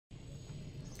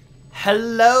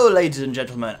Hello, ladies and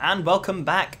gentlemen, and welcome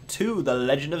back to The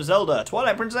Legend of Zelda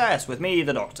Twilight Princess with me,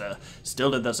 the Doctor.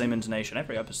 Still did that same intonation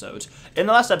every episode. In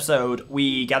the last episode,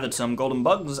 we gathered some golden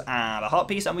bugs and a heart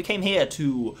piece, and we came here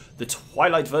to the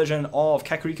Twilight version of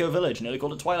Kakariko Village, nearly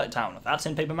called it Twilight Town. That's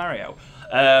in Paper Mario.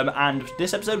 And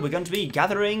this episode, we're going to be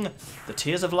gathering the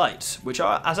Tears of Light, which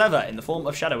are, as ever, in the form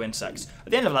of shadow insects. At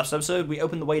the end of last episode, we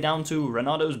opened the way down to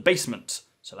Renado's basement,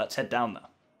 so let's head down there.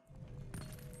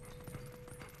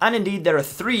 And indeed, there are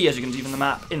 3, as you can see from the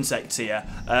map, insects here.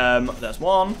 There's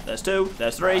 1, there's 2,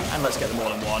 there's 3, and let's get them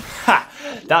all in one. Ha!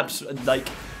 That's, like,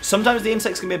 sometimes the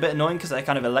insects can be a bit annoying because they're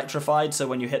kind of electrified, so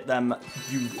when you hit them,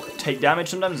 you take damage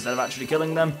sometimes instead of actually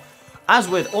killing them. As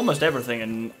with almost everything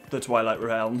in the Twilight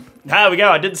realm. There we go,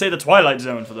 I didn't say the Twilight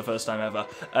Zone for the first time ever.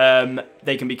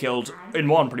 They can be killed in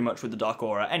one, pretty much, with the Dark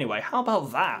Aura. Anyway, how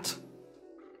about that?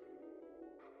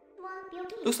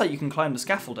 Looks like you can climb the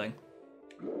scaffolding.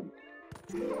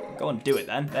 Go and do it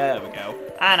then. There we go.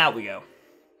 And out we go.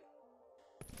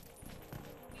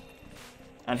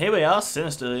 And here we are,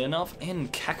 sinisterly enough, in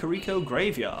Kakariko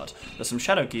Graveyard. There's some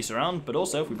shadow keys around, but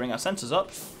also, if we bring our sensors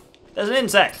up, there's an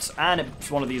insect! And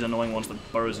it's one of these annoying ones that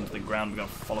burrows into the ground. We're going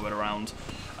to follow it around.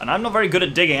 And I'm not very good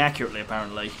at digging accurately,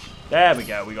 apparently. There we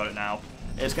go, we got it now.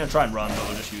 It's going to try and run, but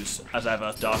we'll just use, as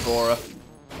ever, Dark Aura.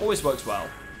 Always works well.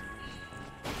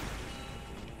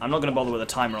 I'm not going to bother with a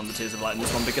timer on the Tears of Light in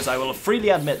this one because I will freely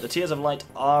admit the Tears of Light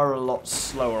are a lot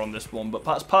slower on this one, but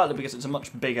that's partly because it's a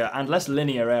much bigger and less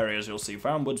linear area, as you'll see.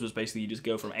 Fire & Woods was basically you just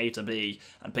go from A to B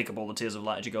and pick up all the Tears of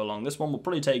Light as you go along. This one will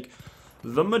probably take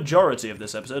the majority of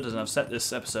this episode, as I've set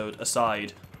this episode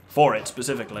aside for it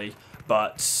specifically,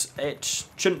 but it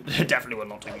shouldn't, it definitely will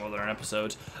not take more than an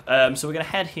episode. So we're going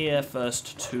to head here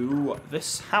first to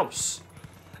this house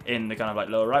in the kind of like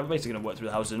lower right. We're basically going to work through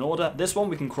the houses in order. This one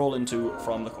we can crawl into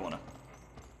from the corner.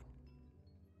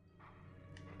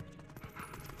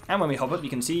 And when we hop up, you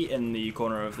can see in the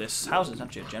corner of this house, it's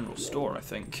actually a general store, I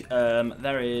think,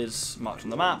 there is, marked on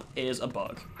the map, is a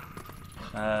bug.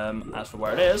 As for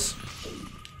where it is,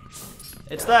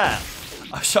 it's there.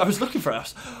 I was looking for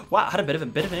it. Wow, I had a bit of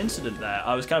an incident there.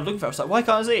 I was kind of looking for it. I was like, why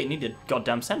can't I see it? You need your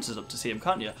goddamn sensors up to see him,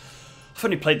 can't you? I've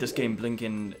only played this game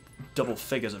blinking double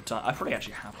figures of time. I probably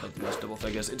actually have played through this double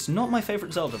figures. It's not my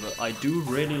favourite Zelda, but I do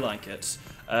really like it.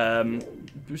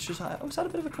 It's just, I always had a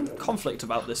bit of a conflict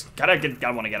about this.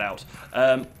 I want to get out.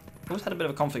 I always had a bit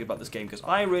of a conflict about this game because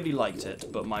I really liked it,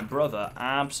 but my brother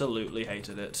absolutely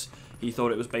hated it. He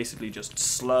thought it was basically just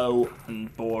slow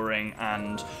and boring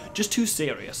and just too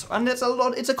serious. And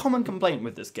it's a common complaint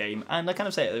with this game, and I kind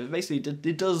of say it basically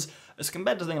it does, as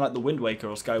compared to something like The Wind Waker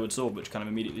or Skyward Sword, which kind of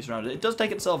immediately surrounded it, it does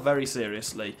take itself very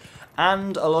seriously.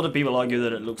 And a lot of people argue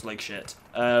that it looks like shit.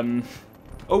 Oh,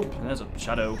 there's a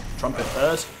shadow trumpet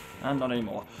first, and not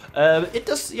anymore. It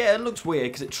does, yeah, it looks weird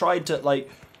because it tried to, like,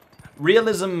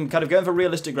 realism, kind of going for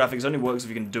realistic graphics only works if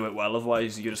you can do it well,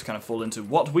 otherwise you just kind of fall into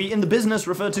what we in the business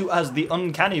refer to as the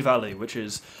uncanny valley, which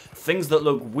is things that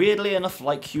look weirdly enough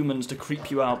like humans to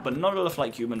creep you out, but not enough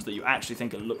like humans that you actually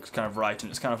think it looks kind of right, and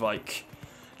it's kind of like,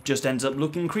 just ends up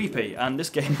looking creepy, and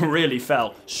this game really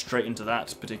fell straight into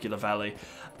that particular valley.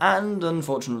 And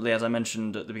unfortunately, as I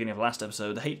mentioned at the beginning of the last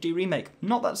episode, the HD remake,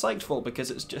 not that psyched for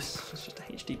because it's just a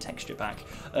HD texture pack.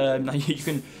 Now you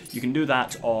can do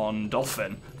that on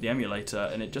Dolphin, the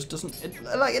emulator, and it just doesn't.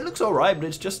 It looks alright, but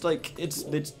it's just like it's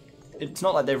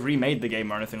not like they've remade the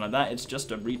game or anything like that. It's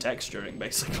just a retexturing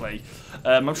basically.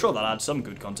 I'm sure that'll add some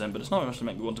good content, but it's not enough to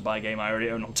make me want to buy a game I already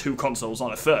own on 2 consoles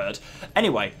on a 3rd.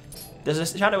 Anyway, there's a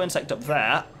shadow insect up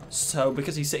there, so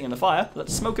because he's sitting in the fire,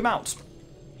 let's smoke him out.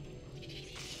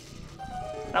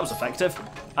 That was effective.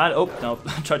 And, oh, no,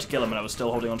 I tried to kill him and I was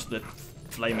still holding onto the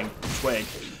flaming twig.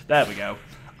 There we go.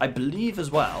 I believe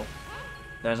as well,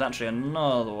 there's actually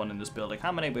another one in this building.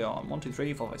 How many are we on? 1, 2,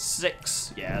 3, 4, 5,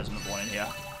 6. Yeah, there's another one in here,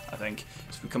 I think.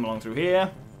 So we come along through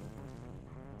here.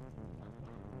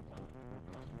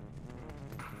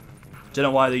 Don't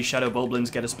know why these shadow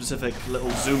bulblins get a specific little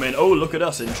zoom in. Oh, look at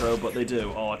us intro, but they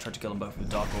do. Oh, I tried to kill them both with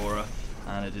Dark Aura,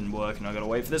 and it didn't work, and I gotta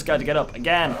wait for this guy to get up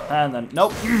again, and then,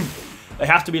 nope. They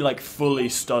have to be, like, fully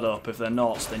stood up. If they're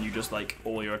not, then you just, like,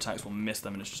 all your attacks will miss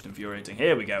them, and it's just infuriating.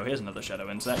 Here we go. Here's another shadow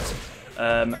insect.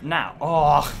 Now,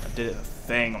 oh, I did a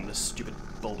thing on this stupid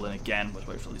bulblin again. Let's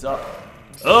wait till he's up.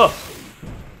 Ugh!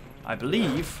 I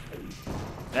believe,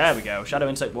 there we go. Shadow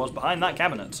insect was behind that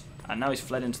cabinet, and now he's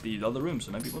fled into the other room,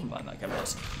 so maybe he wasn't behind that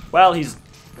cabinet. Well, he's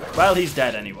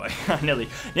dead anyway. I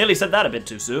nearly said that a bit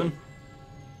too soon.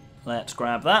 Let's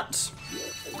grab that.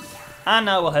 And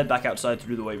now we'll head back outside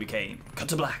through the way we came. Cut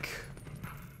to black.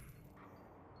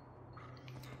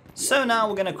 So now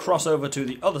we're going to cross over to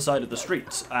the other side of the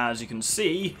street. As you can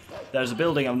see, there's a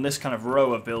building on this kind of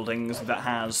row of buildings that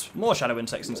has more shadow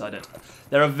insects inside it.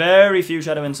 There are very few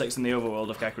shadow insects in the overworld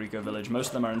of Kakariko Village. Most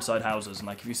of them are inside houses, and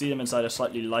like if you see them inside a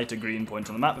slightly lighter green point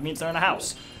on the map, it means they're in a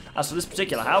house. As for this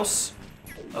particular house...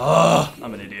 Ugh,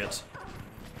 I'm an idiot.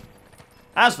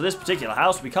 As for this particular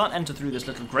house, we can't enter through this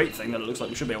little grate thing that it looks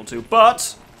like we should be able to,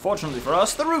 but, fortunately for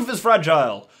us, the roof is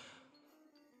fragile!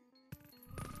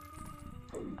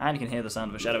 And you can hear the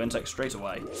sound of a shadow insect straight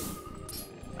away.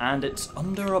 And it's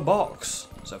under a box.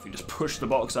 So if we just push the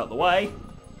box out the way,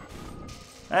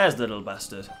 there's the little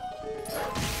bastard.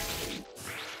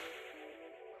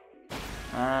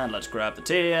 And let's grab the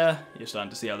tier. You're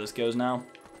starting to see how this goes now.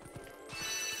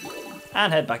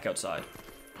 And head back outside.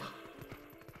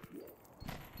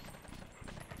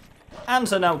 And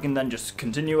so now we can then just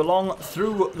continue along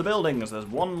through the buildings. There's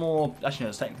one more, actually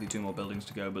there's technically two more buildings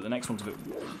to go, but the next one's a bit,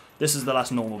 this is the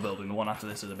last normal building, the one after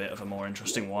this is a bit of a more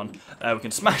interesting one. We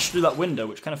can smash through that window,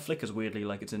 which kind of flickers weirdly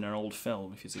like it's in an old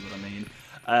film, if you see what I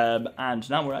mean. And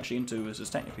now we're actually into, this is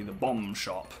technically the bomb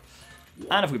shop.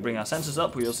 And if we bring our sensors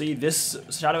up, we'll see this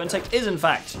shadow insect is in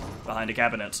fact behind a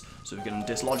cabinet, so we can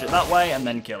dislodge it that way and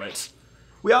then kill it.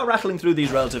 We are rattling through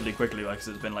these relatively quickly, because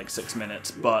it's been like 6 minutes,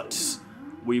 but...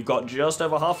 We've got just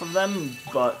over half of them,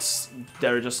 but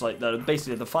they're just like, they're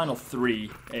basically the final 3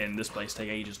 in this place take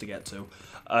ages to get to.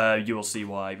 You will see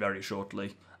why very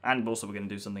shortly. And also we're going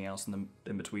to do something else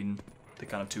in between the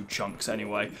kind of 2 chunks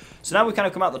anyway. So now we kind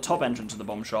of come out the top entrance of the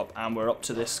bomb shop, and we're up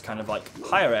to this kind of like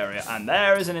higher area, and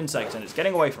there is an insect, and it's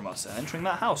getting away from us and entering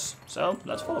that house. So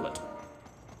let's follow it.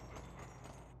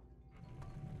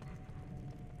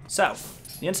 So,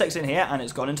 the insect's in here, and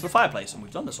it's gone into the fireplace, and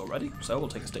we've done this already. So we'll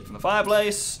take a stick from the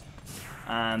fireplace,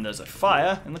 and there's a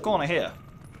fire in the corner here.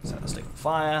 Set the stick on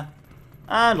fire,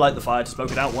 and light the fire to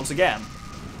smoke it out once again.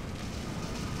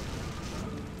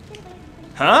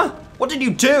 Huh? What did you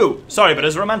do? Sorry, but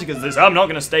as romantic as this, I'm not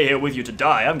going to stay here with you to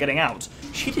die. I'm getting out.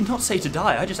 She did not say to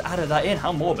die. I just added that in.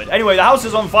 How morbid. Anyway, the house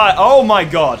is on fire. Oh my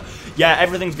god. Yeah,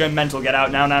 everything's going mental. Get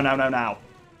out now, now, now, now, now.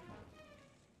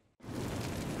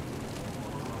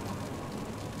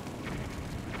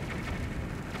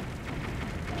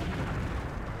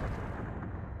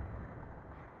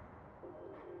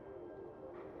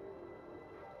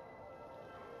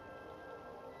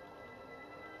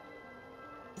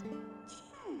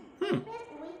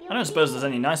 I don't suppose there's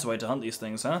any nicer way to hunt these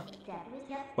things, huh?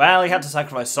 Well, he had to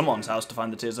sacrifice someone's house to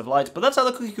find the Tears of Light, but that's how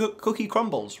the cookie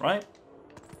crumbles, right?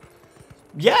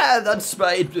 Yeah, that's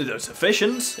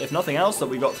efficient, if nothing else, that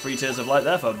we got 3 Tears of Light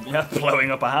there for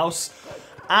blowing up a house.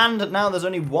 And now there's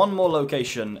only one more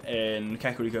location in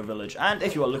Kakariko Village, and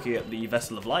if you are looking at the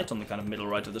Vessel of Light on the kind of middle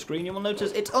right of the screen, you will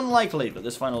notice it's unlikely that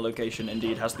this final location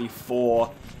indeed has the 4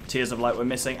 Tears of Light we're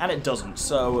missing, and it doesn't.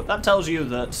 So that tells you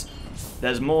that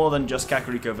there's more than just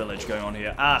Kakariko Village going on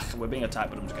here. Ah, we're being attacked,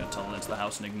 but I'm just going to tunnel into the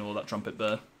house and ignore that trumpet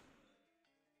bird.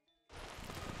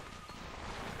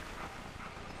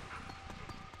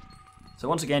 So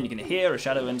once again, you can hear a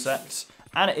shadow insect,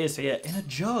 and it is here in a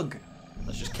jug.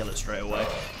 Let's just kill it straight away.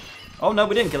 Oh no,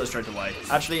 we didn't kill it straight away.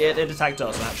 Actually, it attacked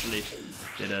us and actually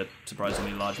did a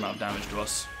surprisingly large amount of damage to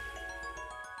us.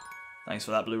 Thanks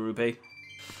for that, blue rupee.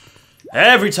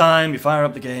 Every time you fire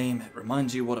up the game, it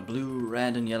reminds you what a blue,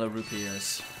 red, and yellow rupee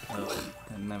is. Ugh,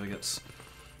 it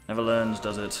never learns,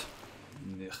 does it?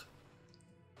 Ugh.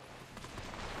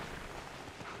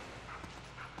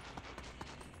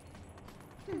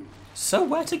 So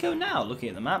where to go now? Looking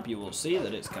at the map, you will see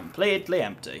that it's completely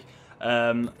empty.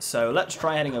 So let's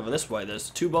try heading over this way. There's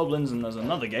 2 boblins and there's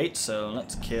another gate, so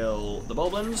let's kill the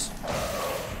boblins.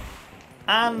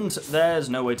 And there's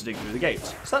no way to dig through the gate.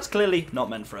 So that's clearly not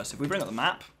meant for us. If we bring up the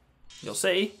map, you'll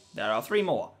see there are 3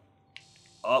 more.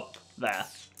 Up there.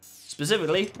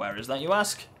 Specifically, where is that, you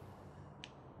ask?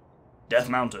 Death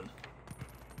Mountain.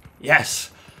 Yes!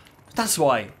 That's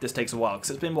why this takes a while, because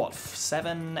it's been, what,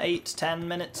 7, 8, 10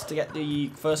 minutes to get the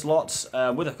first lot,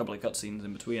 with a couple of cutscenes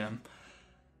in between them.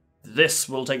 This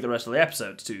will take the rest of the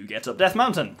episode to get up Death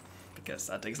Mountain, because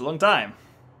that takes a long time,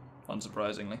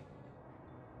 unsurprisingly.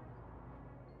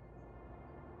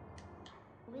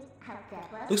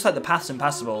 Looks like the path's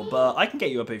impassable, but I can get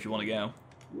you up if you want to go.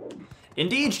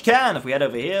 Indeed you can! If we head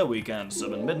over here, we can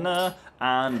summon Midna,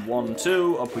 and 1,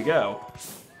 2, up we go.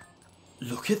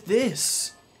 Look at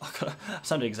this! I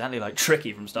sounded exactly like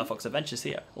Tricky from Star Fox Adventures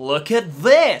here. Look at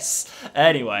this!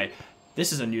 Anyway,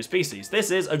 this is a new species.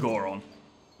 This is a Goron.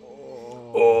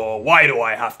 Oh, why do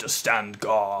I have to stand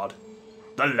guard?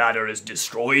 The ladder is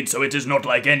destroyed, so it is not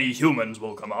like any humans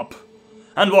will come up.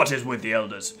 And what is with the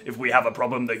elders? If we have a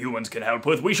problem the humans can help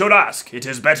with, we should ask. It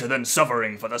is better than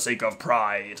suffering for the sake of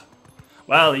pride.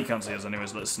 Well, he can't see us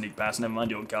anyways, let's sneak past. Never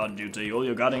mind your guard duty. All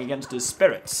you're guarding against is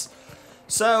spirits.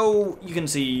 So, you can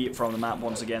see from the map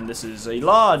once again, this is a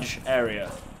large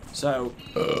area. So,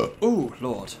 ooh,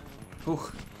 Lord.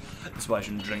 Ooh. That's why I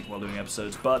shouldn't drink while doing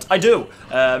episodes, but I do,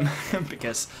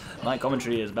 because my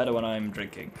commentary is better when I'm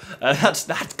drinking.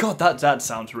 God, that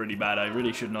sounds really bad. I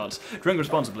really should not drink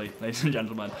responsibly, ladies and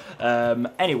gentlemen.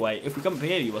 Anyway, if we come up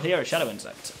here, you will hear a shadow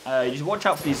insect. You should watch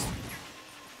out for these.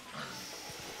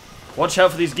 Watch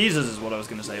out for these geezers is what I was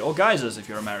going to say, or geysers if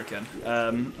you're American.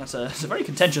 That's a very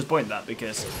contentious point, that,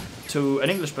 because to an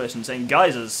English person saying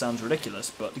geysers sounds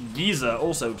ridiculous, but geezer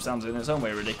also sounds in its own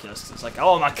way ridiculous. It's like,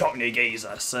 oh, my cockney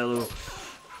geezer. So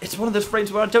it's one of those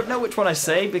phrases where I don't know which one I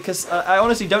say, because I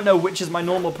honestly don't know which is my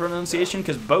normal pronunciation,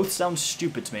 because both sound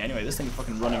stupid to me. Anyway, this thing is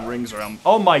fucking running rings around.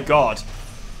 Oh my god.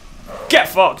 Get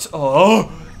fucked.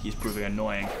 Oh, he's proving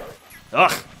annoying.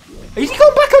 Ugh. Is he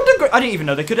going back underground? I didn't even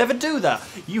know they could ever do that.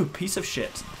 You piece of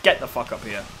shit. Get the fuck up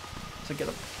here. So get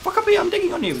the fuck up here. I'm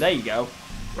digging on you. There you go.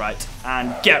 Right.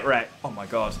 And get wrecked. Oh my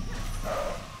god.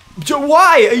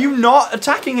 Why are you not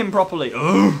attacking him properly?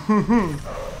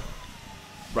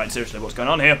 Right, seriously, what's going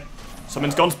on here?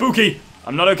 Something's gone spooky.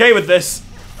 I'm not okay with this.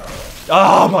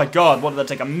 Oh my god. What did that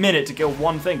take? A minute to kill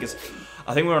one thing? Because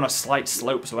I think we were on a slight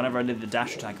slope, so whenever I did the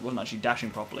dash attack, it wasn't actually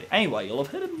dashing properly. Anyway, you'll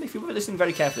have heard, if you were listening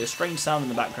very carefully, a strange sound in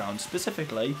the background.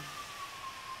 Specifically,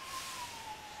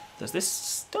 there's this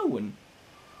stone.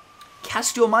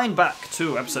 Cast your mind back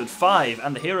to episode 5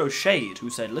 and the hero Shade,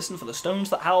 who said, listen for the stones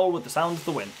that howl with the sound of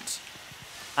the wind.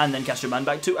 And then cast your mind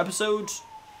back to episode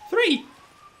 3,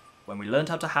 when we learned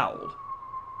how to howl.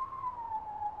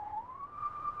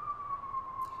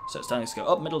 So it's telling us to go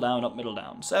up, middle, down, up, middle,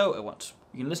 down. So what?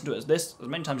 You can listen to it as this as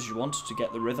many times as you want to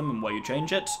get the rhythm and where you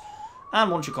change it.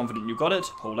 And once you're confident you've got it,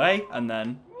 hold A, and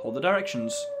then hold the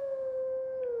directions.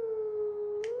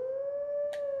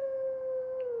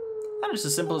 And it's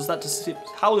as simple as that to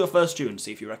howl your first tune,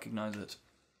 see if you recognise it.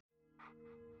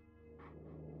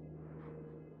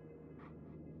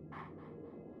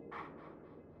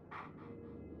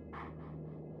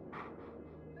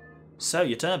 So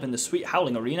you turn up in the sweet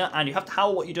howling arena, and you have to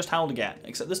howl what you just howled again.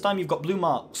 Except this time you've got blue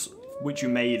marks, which you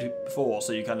made before,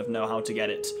 so you kind of know how to get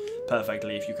it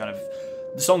perfectly if you kind of...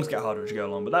 The songs get harder as you go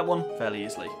along, but that one, fairly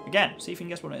easily. Again, see if you can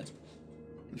guess what it is.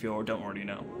 If you don't already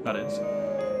know. That is.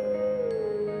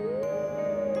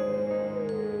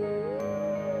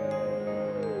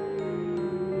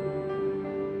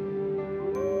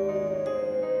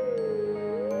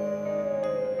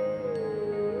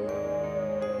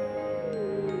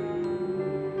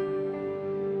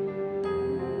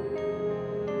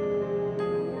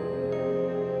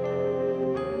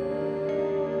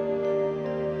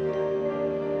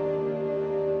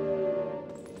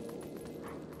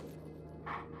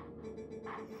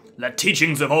 Let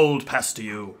teachings of old pass to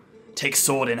you. Take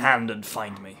sword in hand and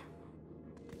find me.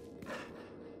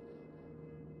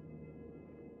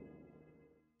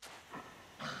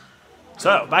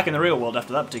 So, back in the real world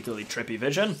after that particularly trippy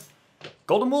vision,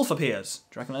 Golden Wolf appears.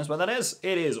 Do you recognise where that is?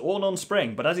 It is Orn on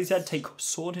Spring, but as he said, take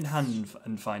sword in hand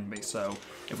and find me. So,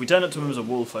 if we turn up to him as a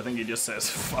wolf, I think he just says,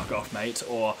 fuck off, mate,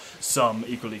 or some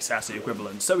equally sassy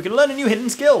equivalent. So we can learn a new hidden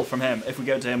skill from him if we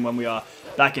go to him when we are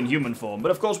back in human form.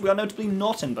 But of course, we are notably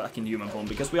not back in human form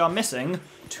because we are missing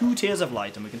 2 tiers of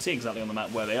light, and we can see exactly on the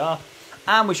map where they are.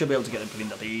 And we should be able to get them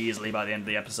cleaned up easily by the end of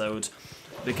the episode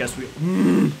because we...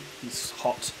 He's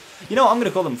hot. You know what, I'm going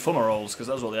to call them fumaroles, because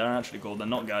that's what they are actually called. They're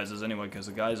not geysers anyway, because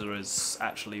a geyser is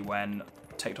actually when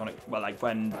tectonic, well, like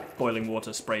when boiling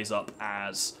water sprays up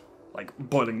as, like,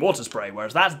 boiling water spray,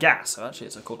 whereas that's gas. So actually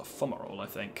it's called a fumarole, I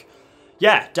think.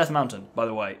 Yeah, Death Mountain, by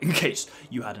the way, in case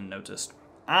you hadn't noticed.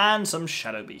 And some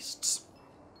shadow beasts.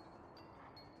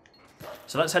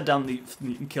 So let's head down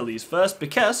and kill these first,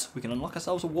 because we can unlock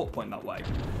ourselves a warp point that way.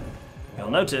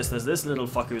 You'll notice there's this little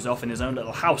fucker who's off in his own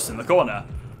little house in the corner.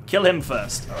 Kill him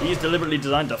first. He's deliberately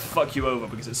designed to fuck you over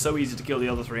because it's so easy to kill the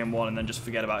other 3 in one and then just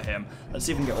forget about him. Let's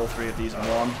see if we can get all 3 of these in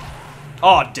one.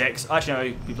 Oh, dicks.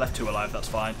 Actually, no, we've left 2 alive, that's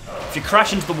fine. If you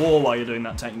crash into the wall while you're doing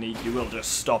that technique, you will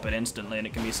just stop it instantly, and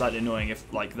it can be slightly annoying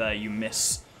if, like, there you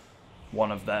miss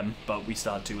one of them, but we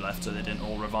still had 2 left, so they didn't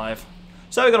all revive.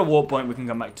 So we got a warp point, we can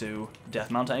come back to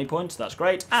Death Mount at any point, that's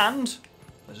great, and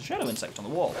there's a shadow insect on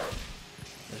the wall.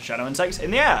 There's a shadow insect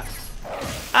in the air.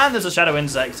 And there's a shadow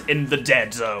insect in the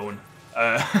dead zone.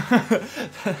 I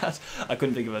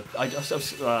couldn't think of it. I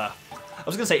was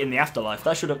going to say in the afterlife.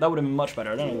 That would have been much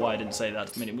better. I don't know why I didn't say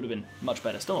that. I mean, it would have been much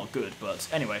better. Still not good, but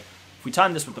anyway. If we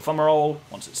time this with the fumarole,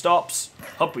 once it stops,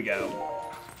 up we go.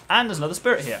 And there's another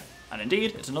spirit here. And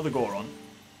indeed, it's another Goron.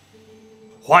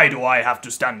 Why do I have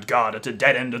to stand guard at a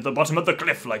dead end at the bottom of the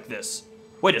cliff like this?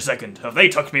 Wait a second, have they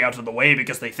tucked me out of the way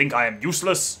because they think I am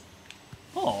useless?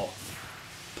 Oh,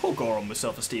 poor Goron with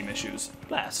self-esteem issues.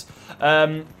 Bless.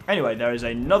 Anyway, there is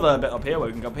another bit up here where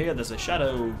we can go up here. There's a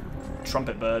shadow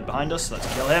trumpet bird behind us.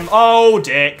 Let's kill him. Oh,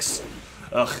 dicks.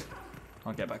 Ugh.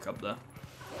 I'll get back up there.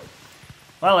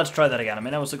 Well, let's try that again. I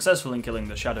mean, I was successful in killing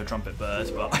the shadow trumpet birds,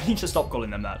 but I need to stop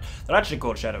calling them that. They're actually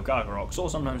called shadow Kakaroks,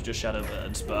 or sometimes just shadow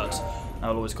birds, but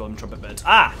I'll always call them trumpet birds.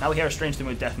 Ah! Now we hear a strange thing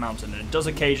with Death Mountain, and it does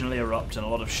occasionally erupt, and a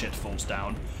lot of shit falls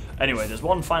down. Anyway, there's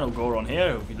one final Goron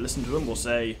here, who, if you listen to him, will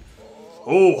say,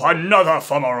 Oh, another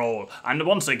fumarole! And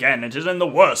once again, it is in the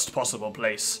worst possible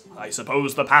place. I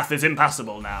suppose the path is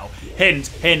impassable now. Hint,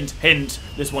 hint, hint.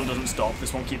 This one doesn't stop,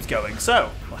 this one keeps going. So,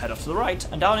 we'll head off to the right,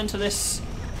 and down into this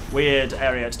weird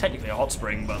area. It's technically a hot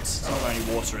spring, but it's not got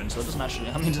any water in, so it doesn't actually...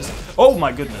 I mean, just... Oh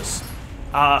my goodness.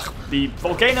 The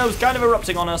volcano's kind of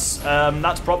erupting on us.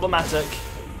 That's problematic.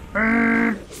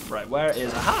 Right, where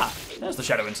is... Aha! There's the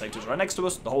shadow insect who's right next to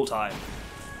us the whole time.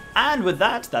 And with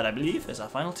that, I believe, is our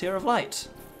final tier of light.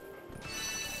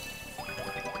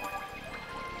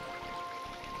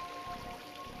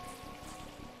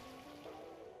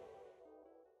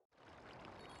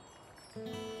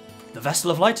 The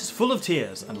Vessel of Light is full of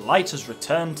tears, and light has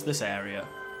returned to this area.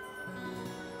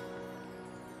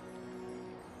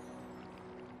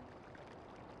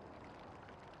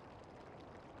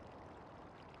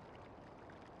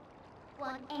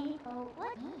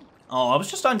 Oh, I was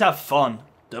just trying to have fun.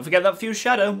 Don't forget that fused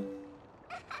shadow.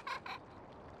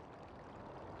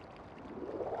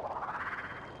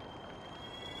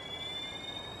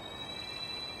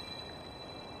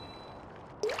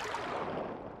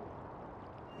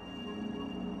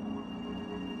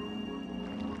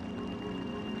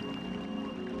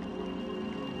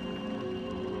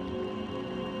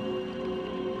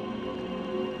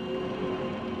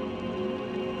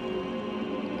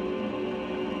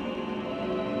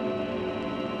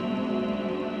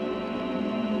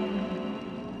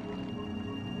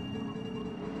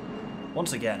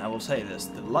 Once again, I will say this,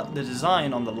 the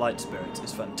design on the light spirits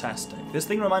is fantastic. This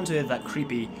thing reminds me of that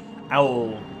creepy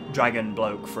owl dragon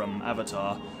bloke from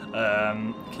Avatar.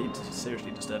 It seriously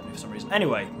disturbed me for some reason.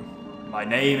 Anyway, my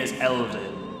name is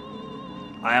Eldin.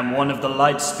 I am one of the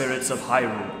light spirits of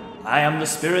Hyrule. I am the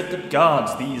spirit that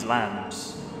guards these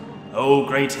lands. O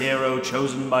great hero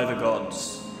chosen by the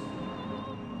gods.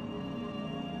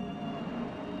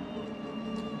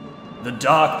 The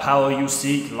dark power you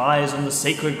seek lies on the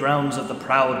sacred grounds of the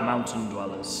proud mountain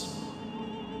dwellers.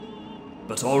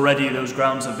 But already those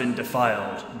grounds have been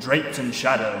defiled, draped in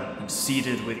shadow, and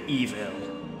seeded with evil.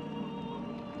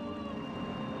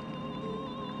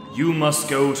 You must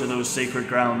go to those sacred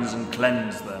grounds and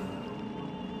cleanse them.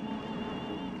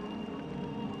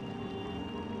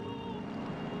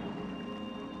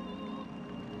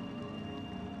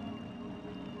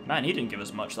 Man, he didn't give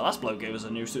us much. The last bloke gave us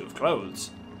a new suit of clothes.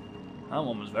 That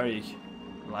one was very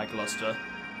lackluster.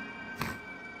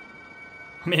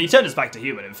 I mean, he turned us back to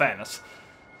human, in fairness.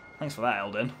 Thanks for that,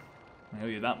 Eldin. I owe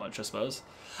you that much, I suppose.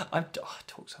 I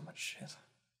talk so much shit.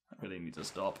 I really need to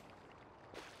stop.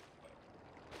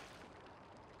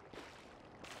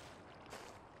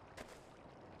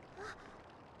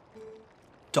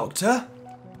 Doctor?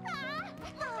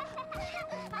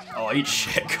 Oh, eat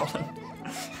shit, Colin.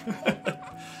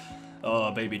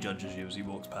 Oh, baby judges you as he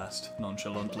walks past,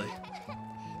 nonchalantly,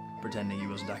 pretending he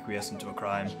wasn't acquiescent to a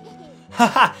crime.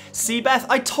 Haha! See, Beth,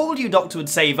 I told you Doctor would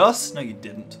save us! No, you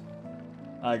didn't.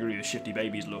 I agree with shifty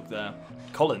baby's look there.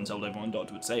 Colin told everyone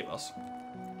Doctor would save us.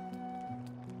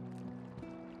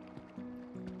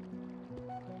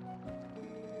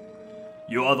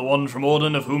 You are the one from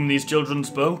Orden of whom these children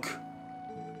spoke?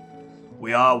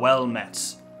 We are well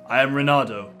met. I am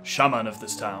Reynardo, shaman of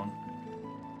this town.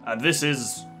 And this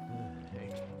is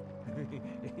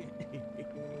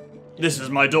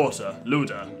my daughter,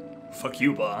 Luda. Fuck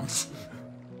you, Barnes.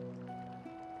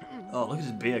 Oh, look at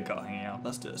his beard got hanging out.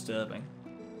 That's disturbing.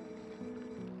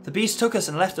 The beast took us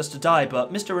and left us to die,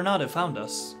 but Mr. Reynardo found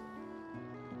us.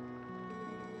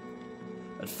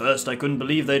 At first, I couldn't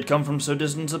believe they'd come from so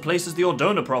distant a place as the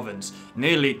Ordona province.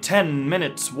 Nearly 10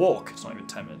 minutes walk. It's not even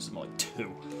 10 minutes, it's more like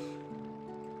 2.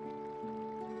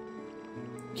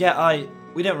 Yeah,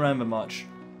 we don't remember much.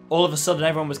 All of a sudden,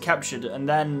 everyone was captured, and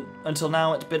then, until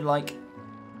now, it's been like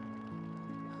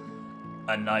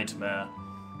a nightmare.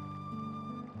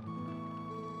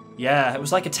 Yeah, it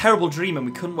was like a terrible dream and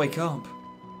we couldn't wake up.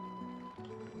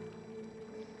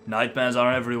 Nightmares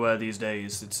are everywhere these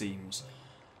days, it seems.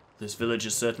 This village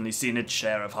has certainly seen its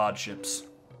share of hardships.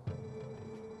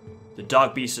 The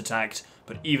dark beast attacked,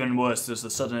 but even worse was the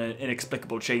sudden and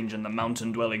inexplicable change in the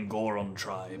mountain-dwelling Goron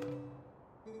tribe.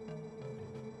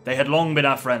 They had long been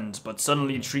our friends, but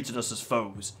suddenly treated us as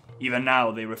foes. Even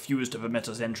now, they refuse to permit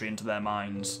us entry into their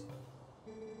minds.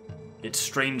 It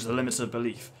strains the limits of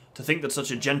belief to think that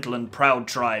such a gentle and proud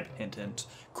tribe, hint hint,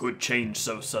 could change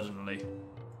so suddenly.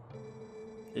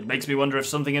 It makes me wonder if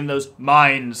something in those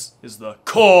minds is the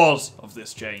cause of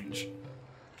this change.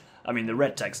 I mean, the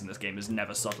red text in this game is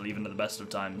never subtle, even at the best of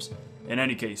times. In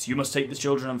any case, you must take the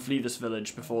children and flee this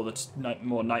village before the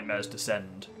more nightmares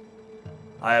descend.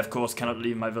 I, of course, cannot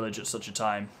leave my village at such a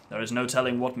time. There is no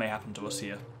telling what may happen to us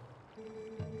here.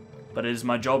 But it is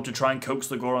my job to try and coax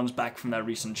the Gorons back from their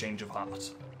recent change of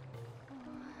heart.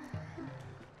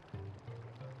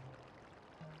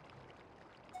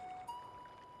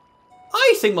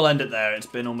 I think we'll end it there. It's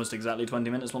been almost exactly 20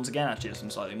 minutes once again, actually, it's been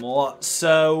slightly more.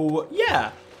 So,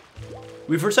 yeah.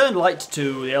 We've returned light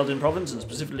to the Eldin province, and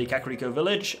specifically Kakariko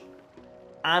village.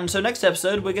 And so next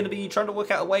episode, we're going to be trying to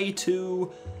work out a way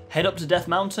to head up to Death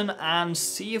Mountain and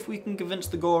see if we can convince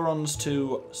the Gorons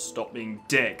to stop being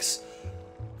dicks.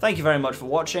 Thank you very much for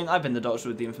watching. I've been the Doctor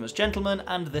with the Infamous Gentleman,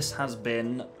 and this has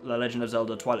been The Legend of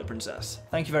Zelda Twilight Princess.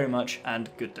 Thank you very much, and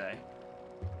good day.